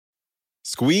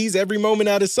Squeeze every moment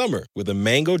out of summer with a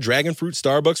mango dragon fruit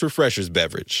Starbucks Refreshers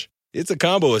beverage. It's a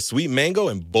combo of sweet mango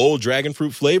and bold dragon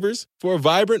fruit flavors for a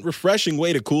vibrant, refreshing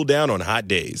way to cool down on hot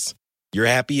days. Your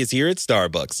happy is here at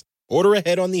Starbucks. Order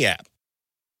ahead on the app.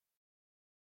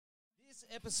 This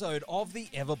episode of the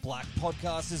Ever Black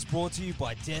podcast is brought to you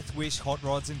by Death Wish Hot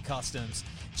Rods and Customs.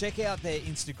 Check out their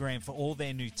Instagram for all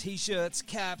their new t-shirts,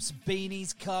 caps,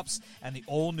 beanies, cups, and the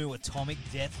all-new Atomic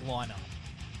Death lineup.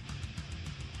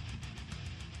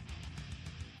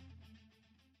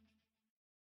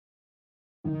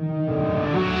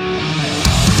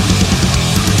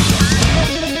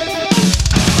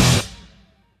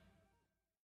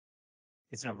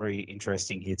 It's not very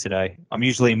interesting here today. I'm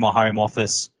usually in my home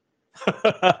office.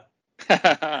 Yeah,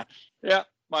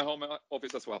 my home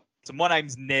office as well. So my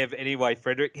name's Nev anyway,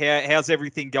 Frederick. How's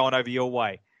everything going over your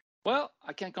way? Well,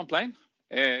 I can't complain.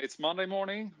 It's Monday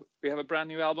morning. We have a brand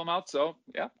new album out, so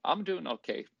yeah, I'm doing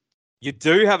okay. You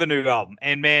do have a new album.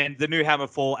 And man, the new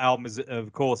Hammerfall album is,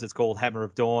 of course, it's called Hammer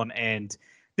of Dawn. And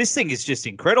this thing is just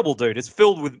incredible, dude. It's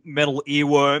filled with metal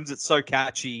earworms. It's so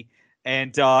catchy.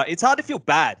 And it's hard to feel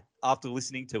bad after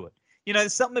listening to it. You know,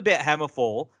 there's something about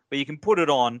Hammerfall where you can put it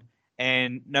on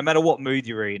and no matter what mood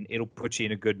you're in, it'll put you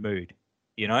in a good mood,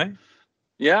 you know?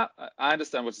 Yeah, I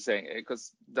understand what you're saying,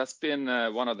 because that's been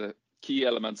one of the key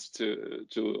elements to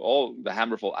all the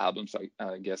Hammerfall albums,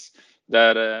 I guess,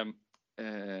 that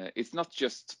it's not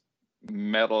just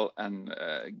metal and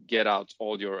get out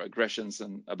all your aggressions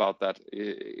and about that.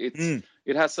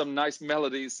 It has some nice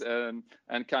melodies and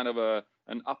kind of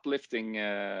an uplifting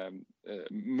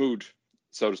mood,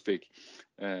 so to speak.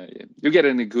 You get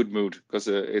in a good mood because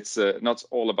it's not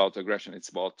all about aggression. It's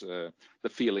about the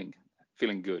feeling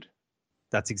good.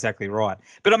 That's exactly right.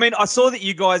 But I mean, I saw that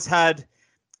you guys had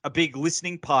a big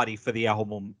listening party for the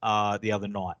album the other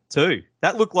night too.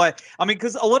 That looked like, I mean,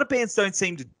 because a lot of bands don't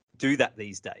seem to do that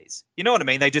these days. You know what I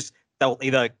mean? They'll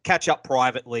either catch up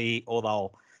privately or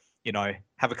they'll, you know,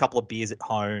 have a couple of beers at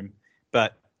home.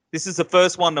 But this is the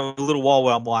first one in a little while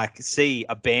where I'm like, see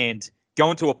a band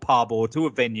going to a pub or to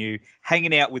a venue,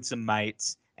 hanging out with some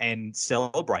mates and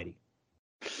celebrating.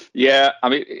 Yeah, I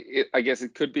mean, I guess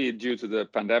it could be due to the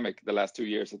pandemic, the last 2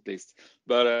 years at least.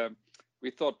 But we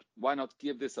thought, why not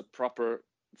give this a proper...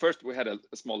 First, we had a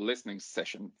small listening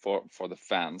session for the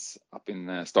fans up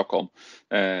in Stockholm.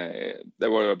 There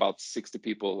were about 60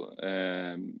 people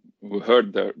who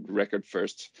heard the record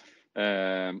first.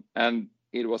 And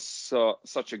it was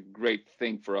such a great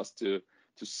thing for us to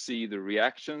see the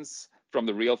reactions from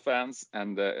the real fans,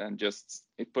 and just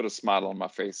it put a smile on my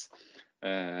face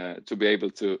to be able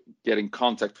to get in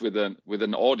contact with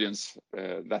an audience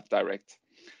that direct.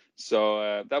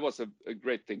 So that was a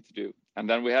great thing to do. And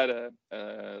then we had a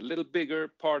little bigger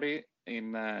party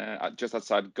in just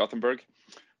outside Gothenburg,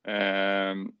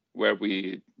 where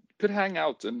we could hang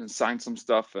out and sign some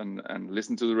stuff and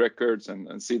listen to the records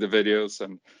and see the videos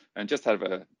and just have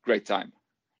a great time.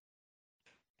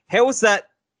 How was that,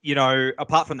 you know,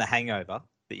 apart from the hangover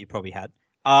that you probably had,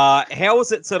 how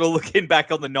was it sort of looking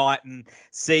back on the night and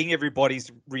seeing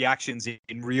everybody's reactions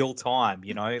in real time,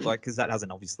 you know, like, because that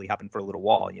hasn't obviously happened for a little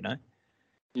while, you know?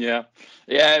 Yeah,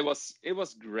 it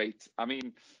was great. I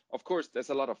mean, of course, there's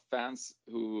a lot of fans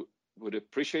who would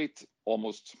appreciate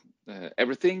almost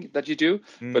everything that you do,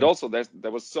 but also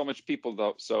there was so much people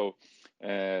though, so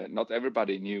not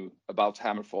everybody knew about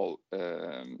Hammerfall,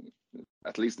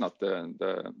 at least not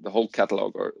the whole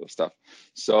catalog or stuff.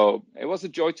 So it was a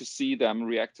joy to see them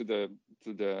react to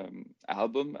the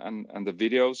album and the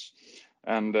videos,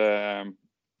 and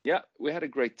yeah, we had a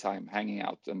great time hanging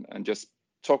out and just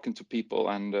talking to people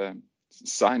and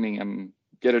signing and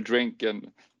get a drink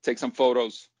and take some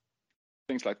photos,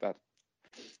 things like that.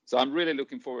 So I'm really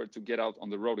looking forward to get out on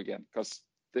the road again, because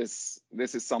this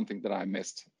is something that I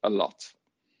missed a lot.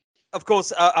 Of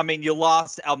course, I mean, your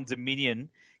last album, Dominion,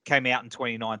 came out in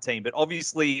 2019, but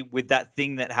obviously with that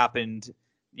thing that happened,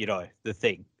 you know, the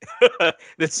thing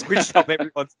that switched up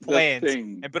everyone's plans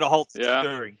and put a halt to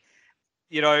touring.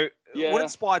 You know, what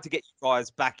inspired to get you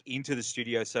guys back into the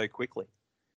studio so quickly?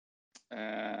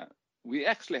 We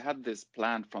actually had this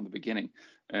planned from the beginning.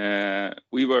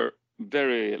 We were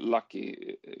very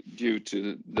lucky due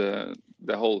to the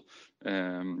whole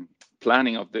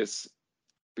planning of this,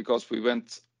 because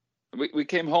we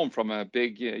came home from a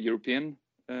big European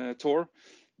tour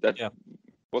that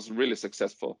was really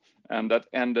successful, and that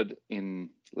ended in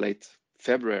late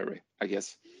February, I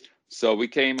guess. So we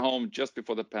came home just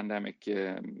before the pandemic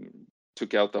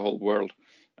took out the whole world,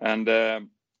 and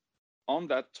on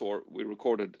that tour we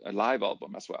recorded a live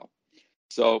album as well.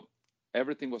 So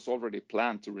everything was already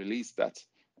planned to release that,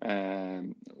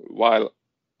 while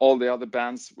all the other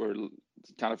bands were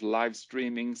kind of live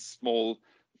streaming small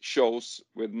shows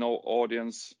with no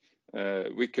audience,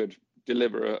 we could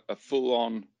deliver a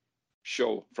full-on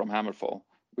show from Hammerfall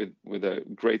with a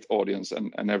great audience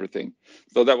and everything.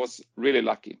 So that was really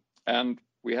lucky. And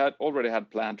we had already had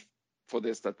planned for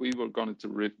this, that we were going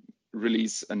to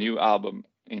release a new album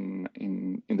in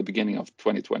the beginning of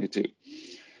 2022.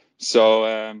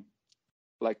 So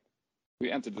like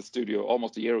we entered the studio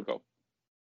almost a year ago,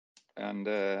 and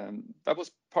that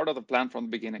was part of the plan from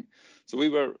the beginning. So we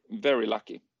were very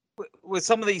lucky. Were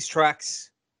some of these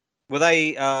tracks, were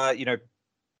they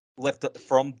left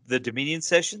from the Dominion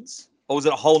sessions, or was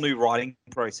it a whole new writing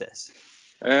process?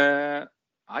 I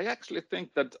actually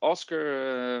think that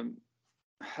Oscar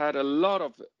had a lot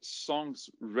of songs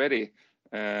ready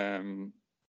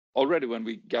already when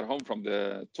we got home from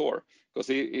the tour, because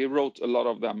he wrote a lot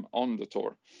of them on the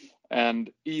tour, and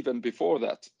even before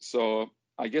that. So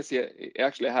I guess he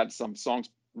actually had some songs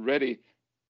ready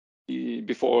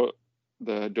before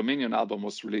the Dominion album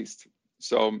was released.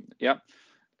 So yeah,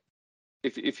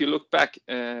 if you look back,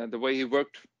 the way he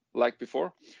worked like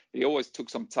before, he always took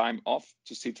some time off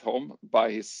to sit home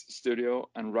by his studio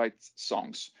and write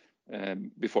songs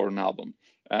before an album.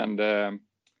 And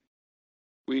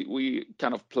we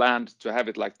kind of planned to have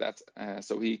it like that,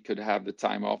 so he could have the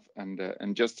time off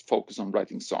and just focus on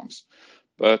writing songs.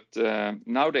 But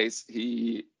nowadays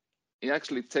he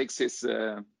actually takes his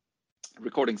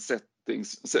recording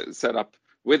settings set up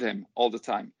with him all the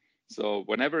time. So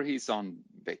whenever he's on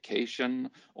vacation,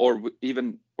 or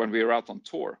even when we're out on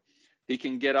tour, he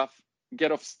can get off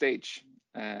stage,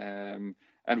 and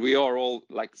we are all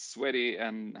like sweaty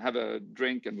and have a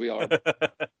drink, and we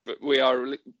are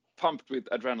really pumped with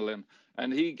adrenaline.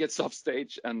 And he gets off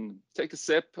stage and take a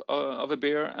sip of a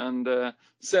beer and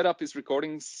set up his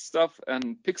recording stuff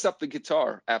and picks up the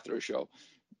guitar after a show,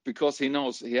 because he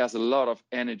knows he has a lot of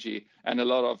energy and a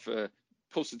lot of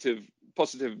positive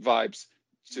vibes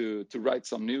to write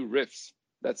some new riffs.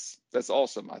 That's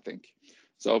awesome, I think.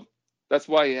 So that's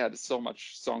why he had so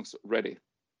much songs ready.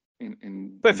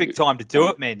 Perfect time to do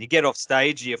it, man. You get off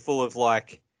stage, you're full of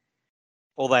like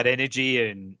all that energy,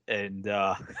 and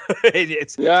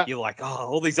it's you're like, oh,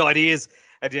 all these ideas,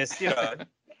 and just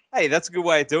hey, that's a good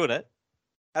way of doing it.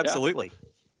 Absolutely. Yeah.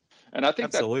 And I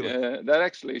think Absolutely. that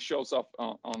actually shows up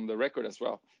on the record as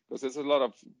well, because there's a lot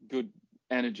of good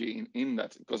energy in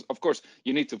that, because of course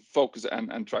you need to focus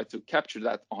and try to capture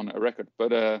that on a record,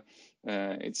 but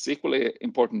it's equally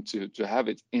important to have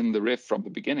it in the riff from the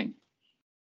beginning.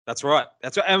 That's right.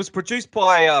 And it was produced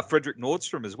by Fredrik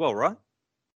Nordstrom as well, right?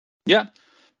 Yeah,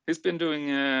 he's been doing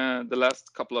the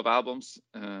last couple of albums,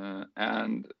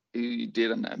 and he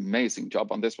did an amazing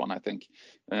job on this one. I think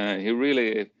he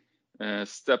really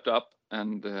stepped up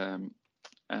and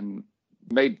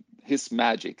made his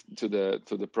magic to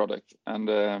the product, and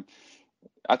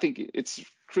I think it's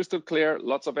crystal clear,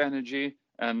 lots of energy,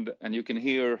 and you can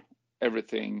hear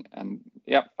everything. And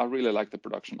yeah, I really like the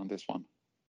production on this one.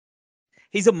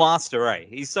 He's a master, eh?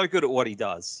 He's so good at what he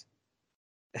does.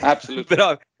 Absolutely.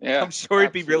 But I'm sure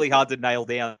it'd be really hard to nail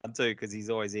down too, because he's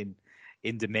always in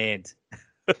demand.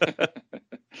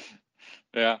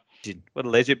 Yeah, what a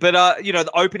legend. But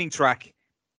the opening track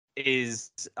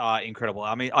is incredible.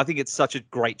 I mean, I think it's such a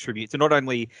great tribute to not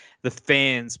only the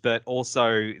fans, but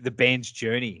also the band's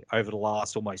journey over the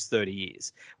last almost 30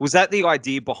 years. Was that the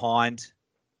idea behind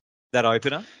that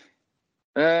opener?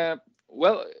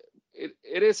 Well,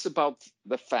 it is about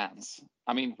the fans.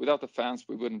 I mean, without the fans,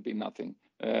 we wouldn't be nothing.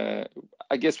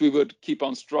 I guess we would keep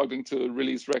on struggling to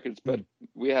release records, but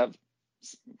we have,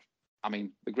 I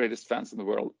mean, the greatest fans in the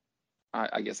world.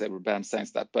 I guess every band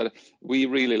says that, but we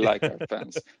really like our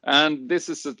fans, and this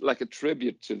is like a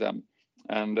tribute to them,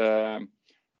 and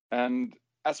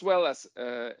as well as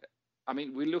I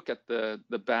mean, we look at the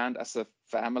band as a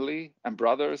family and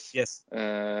brothers. Yes.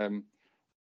 And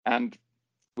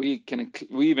we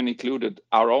even included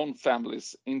our own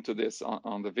families into this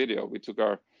on the video. We took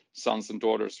our sons and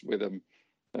daughters with them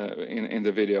in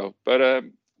the video, but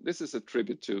this is a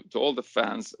tribute to all the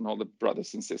fans and all the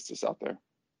brothers and sisters out there.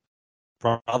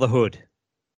 Brotherhood.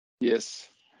 Yes,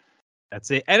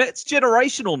 that's it, and it's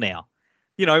generational now.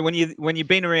 When you've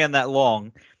been around that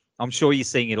long, I'm sure you're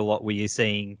seeing it a lot, where you're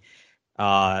seeing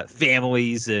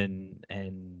families and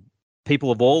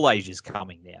people of all ages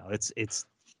coming now. It's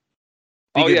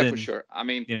for sure. I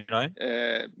mean,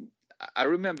 I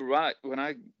remember when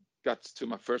I got to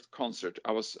my first concert,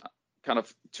 I was kind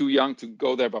of too young to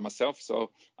go there by myself,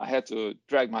 so I had to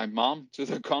drag my mom to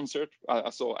the concert. I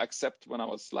saw Accept when I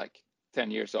was like 10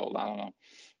 years old. I don't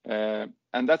know.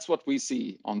 And that's what we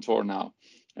see on tour now.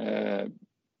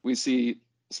 We see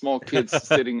small kids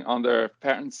sitting on their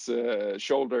parents'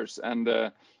 shoulders, and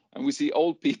we see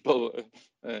old people,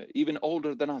 even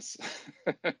older than us,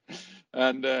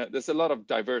 and there's a lot of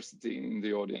diversity in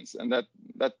the audience, and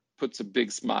that puts a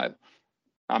big smile.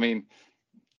 I mean,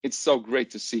 it's so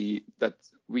great to see that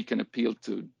we can appeal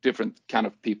to different kind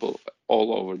of people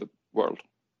all over the world.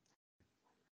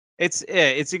 It's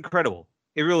incredible.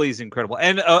 It really is incredible.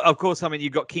 And of course, I mean,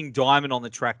 you've got King Diamond on the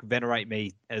track, Venerate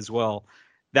Me as well.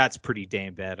 That's pretty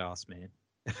damn badass, man.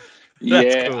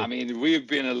 Yeah, cool. I mean, we've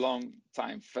been a long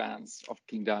time fans of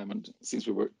King Diamond since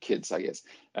we were kids, I guess.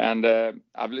 And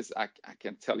I've listened, I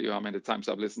can't tell you how many times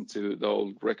I've listened to the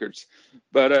old records,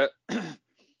 but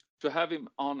to have him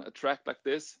on a track like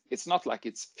this, it's not like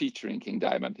it's featuring King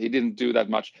Diamond. He didn't do that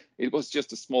much. It was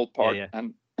just a small part. Yeah.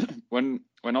 And when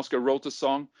Oscar wrote the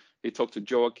song, he talked to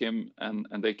Joachim, and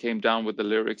they came down with the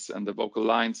lyrics and the vocal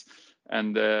lines.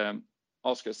 And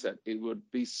Oscar said it would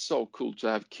be so cool to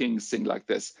have King sing like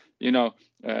this. You know,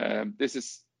 this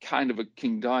is kind of a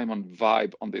King Diamond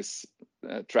vibe on this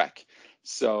track.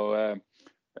 So,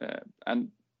 and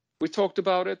we talked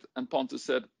about it, and Pontus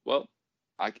said, well,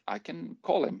 I can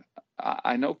call him.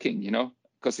 I know King, you know,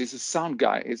 because he's a sound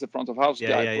guy. He's a front of house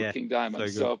guy for King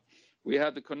Diamond. So we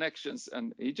had the connections,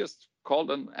 and he just called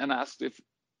and asked if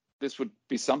this would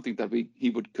be something that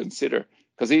he would consider.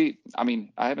 Because I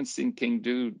haven't seen King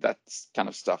do that kind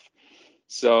of stuff.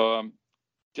 So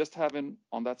just having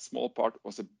on that small part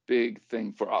was a big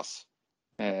thing for us.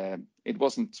 It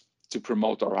wasn't to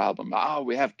promote our album.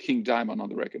 We have King Diamond on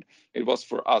the record. It was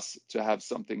for us to have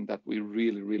something that we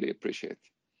really, really appreciate.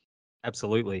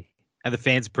 Absolutely. And the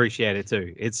fans appreciate it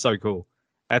too. It's so cool.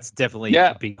 That's definitely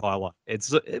a big highlight.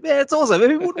 It's awesome.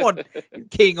 Who wouldn't want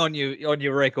King on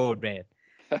your record, man?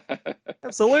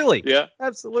 Absolutely. Yeah.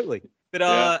 Absolutely.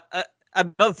 But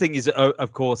another thing is,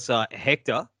 of course,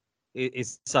 Hector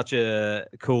is such a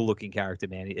cool looking character,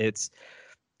 man. It's,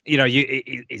 you know,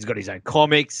 he's got his own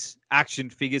comics, action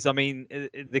figures. I mean,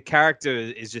 the character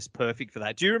is just perfect for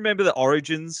that. Do you remember the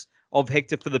origins of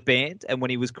Hector for the band and when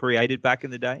he was created back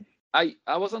in the day? I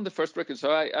was on the first record,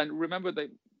 so I remember they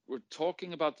were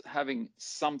talking about having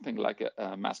something like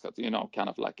a mascot, you know, kind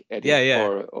of like Eddie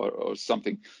or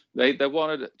something. They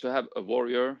wanted to have a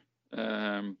warrior,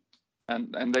 and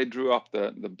they drew up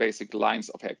the basic lines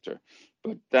of Hector.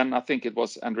 But then I think it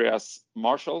was Andreas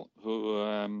Marshall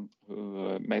who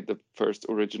made the first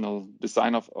original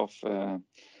design of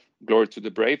Glory to the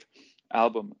Brave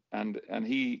album, and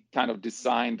he kind of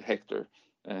designed Hector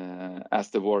as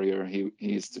the warrior he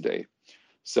is today.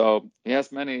 So he has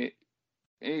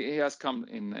come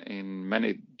in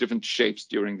many different shapes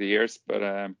during the years,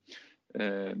 but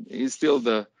he's still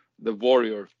the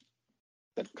warrior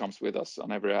that comes with us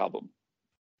on every album.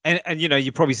 And you know,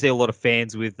 you probably see a lot of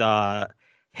fans with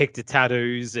Hector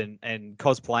tattoos and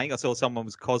cosplaying. I saw someone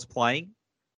was cosplaying.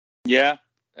 Yeah,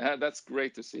 that's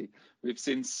great to see. We've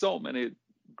seen so many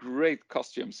great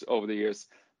costumes over the years.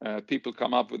 People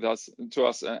come up to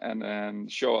us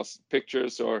and show us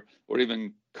pictures, or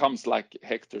even comes like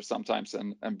Hector sometimes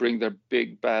and bring their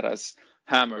big badass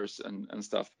hammers and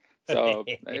stuff. So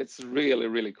it's really,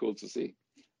 really cool to see,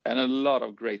 and a lot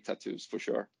of great tattoos for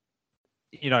sure.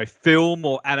 You know, film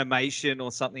or animation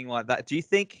or something like that. Do you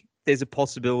think there's a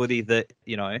possibility that,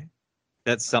 you know,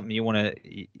 that's something you want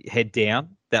to head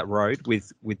down that road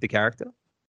with the character?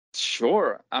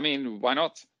 Sure. I mean, why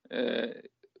not?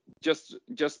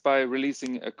 Just by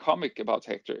releasing a comic about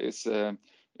Hector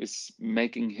is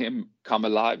making him come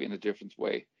alive in a different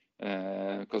way.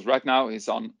 Because right now he's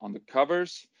on the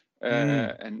covers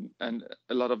and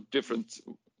a lot of different.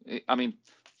 I mean,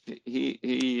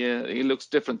 he looks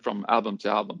different from album to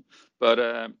album, but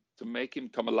to make him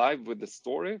come alive with the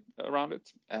story around it,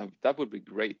 that would be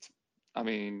great. I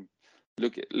mean,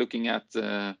 looking at.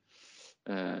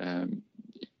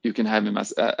 You can have him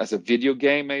as a video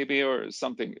game maybe or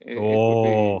something. It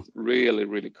would be really,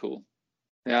 really cool.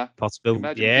 Yeah. Possibility.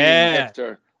 Imagine being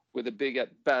Hector with a big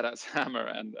badass hammer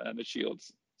and a shield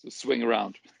to swing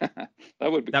around. That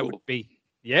would be cool. That would be,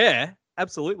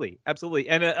 absolutely. Absolutely.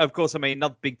 And of course, I mean,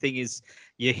 another big thing is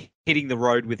you're hitting the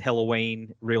road with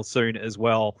Helloween real soon as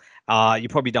well.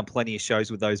 You've probably done plenty of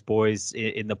shows with those boys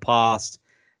in the past.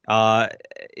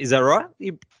 Is that right?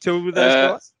 You toured with those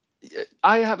guys?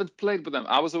 I haven't played with them.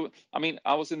 I was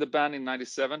in the band in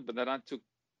 '97, but then I took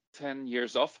 10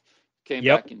 years off, came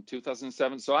back in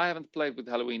 2007. So I haven't played with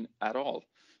Helloween at all.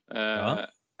 And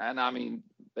I mean,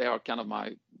 they are kind of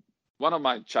one of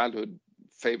my childhood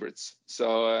favorites.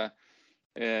 So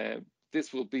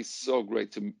this will be so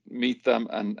great to meet them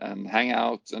and hang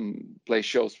out and play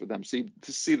shows with them.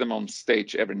 To see them on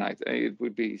stage every night, it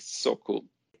would be so cool.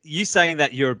 you saying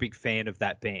that you're a big fan of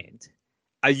that band,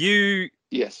 are you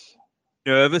Yes.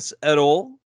 nervous at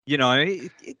all? You know,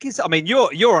 because I mean,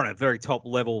 you're on a very top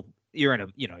level. You're in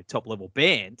a top level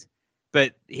band,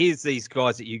 but here's these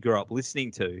guys that you grew up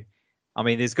listening to. I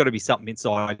mean, there's got to be something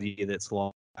inside you that's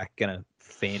like gonna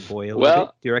fanboy a little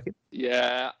bit. Do you reckon?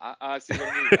 Yeah, I see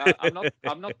what you mean.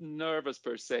 I'm not nervous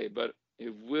per se, but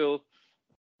it will.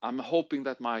 I'm hoping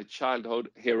that my childhood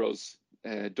heroes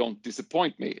don't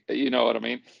disappoint me. You know what I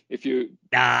mean? If you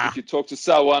talk to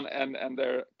someone and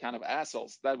they're kind of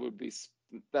assholes, that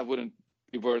wouldn't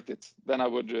be worth it. Then I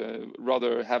would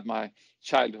rather have my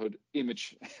childhood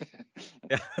image.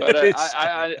 But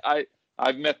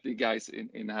I've met the guys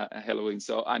in Halloween,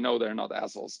 so I know they're not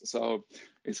assholes. So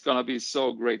it's gonna be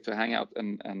so great to hang out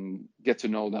and get to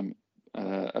know them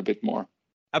a bit more.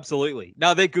 Absolutely.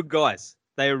 No, they're good guys.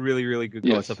 They are really, really good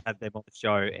guys. Yes. I've had them on the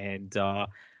show, and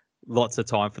lots of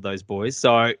time for those boys.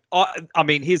 So, I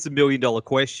mean, here's the $1 million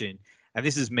question, and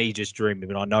this is me just dreaming,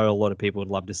 but I know a lot of people would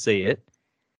love to see it.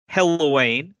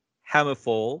 Halloween,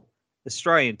 Hammerfall,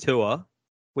 Australian tour.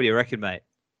 What do you reckon, mate?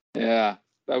 Yeah,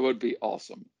 that would be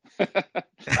awesome.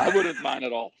 I wouldn't mind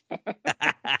at all.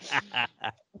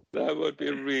 That would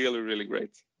be really, really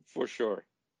great, for sure.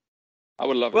 I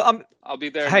would love it. I'll be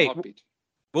there in a heartbeat.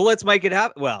 Well, let's make it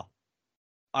happen. Well,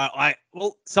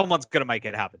 someone's going to make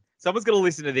it happen. Someone's going to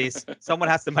listen to this. Someone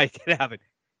has to make it happen.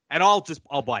 And I'll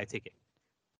buy a ticket.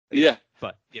 Yeah.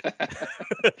 But, yeah.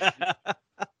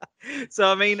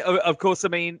 So, I mean, of course,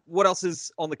 what else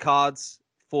is on the cards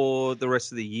for the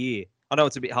rest of the year? I know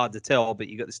it's a bit hard to tell, but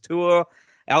you got this tour.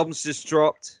 Albums just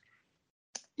dropped.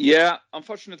 Yeah,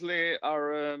 unfortunately,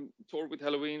 our tour with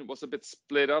Halloween was a bit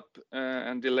split up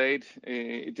and delayed.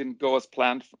 It didn't go as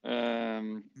planned.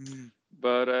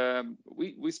 But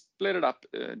we split it up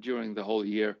during the whole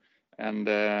year,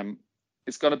 and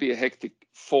it's going to be a hectic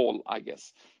fall, I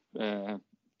guess.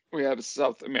 We have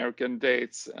South American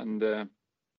dates and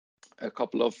a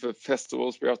couple of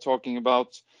festivals we are talking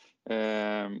about.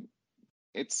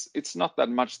 It's not that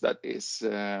much that is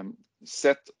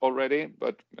set already,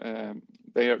 but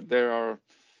there are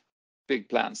big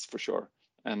plans for sure,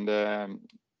 and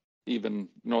even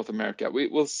North America.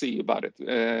 We'll see about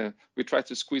it. We try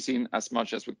to squeeze in as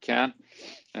much as we can.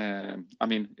 I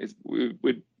mean,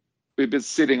 we've been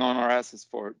sitting on our asses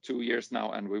for 2 years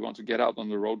now, and we want to get out on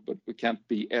the road, but we can't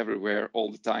be everywhere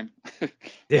all the time.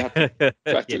 We have to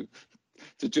try to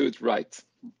do it right.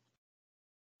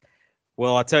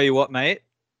 Well, I tell you what, mate.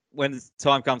 When the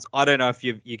time comes, I don't know if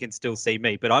you can still see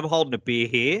me, but I'm holding a beer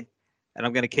here, and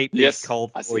I'm going to keep these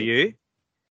cold for you.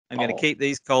 I'm going to keep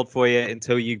these cold for you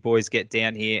until you boys get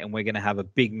down here, and we're going to have a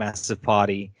big, massive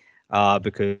party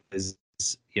because,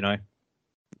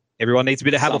 everyone needs a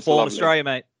bit of Hammerfall in Australia,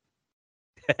 mate.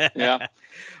 Yeah.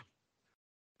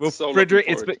 Well, so Frederick,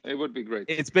 it would be great.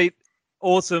 It's been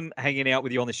awesome hanging out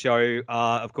with you on the show.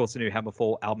 Of course, the new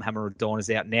Hammerfall album, Hammer of Dawn, is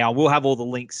out now. We'll have all the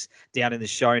links down in the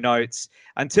show notes.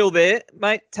 Until there,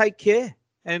 mate, take care.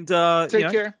 And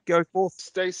take care. Go forth.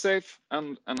 Stay safe,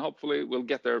 and hopefully we'll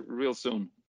get there real soon.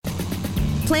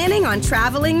 Planning on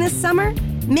traveling this summer?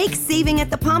 Make saving at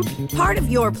the pump part of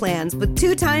your plans with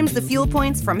 2 times the fuel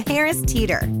points from Harris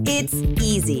Teeter. It's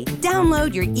easy.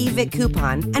 Download your eVic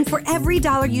coupon, and for every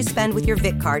 $1 you spend with your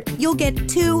Vic card, you'll get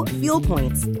 2 fuel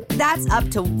points. That's up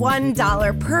to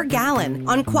 $1 per gallon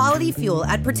on quality fuel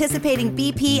at participating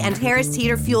BP and Harris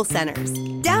Teeter fuel centers.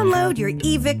 Download your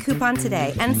eVic coupon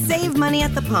today and save money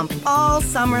at the pump all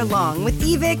summer long with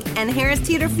eVic and Harris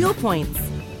Teeter fuel points.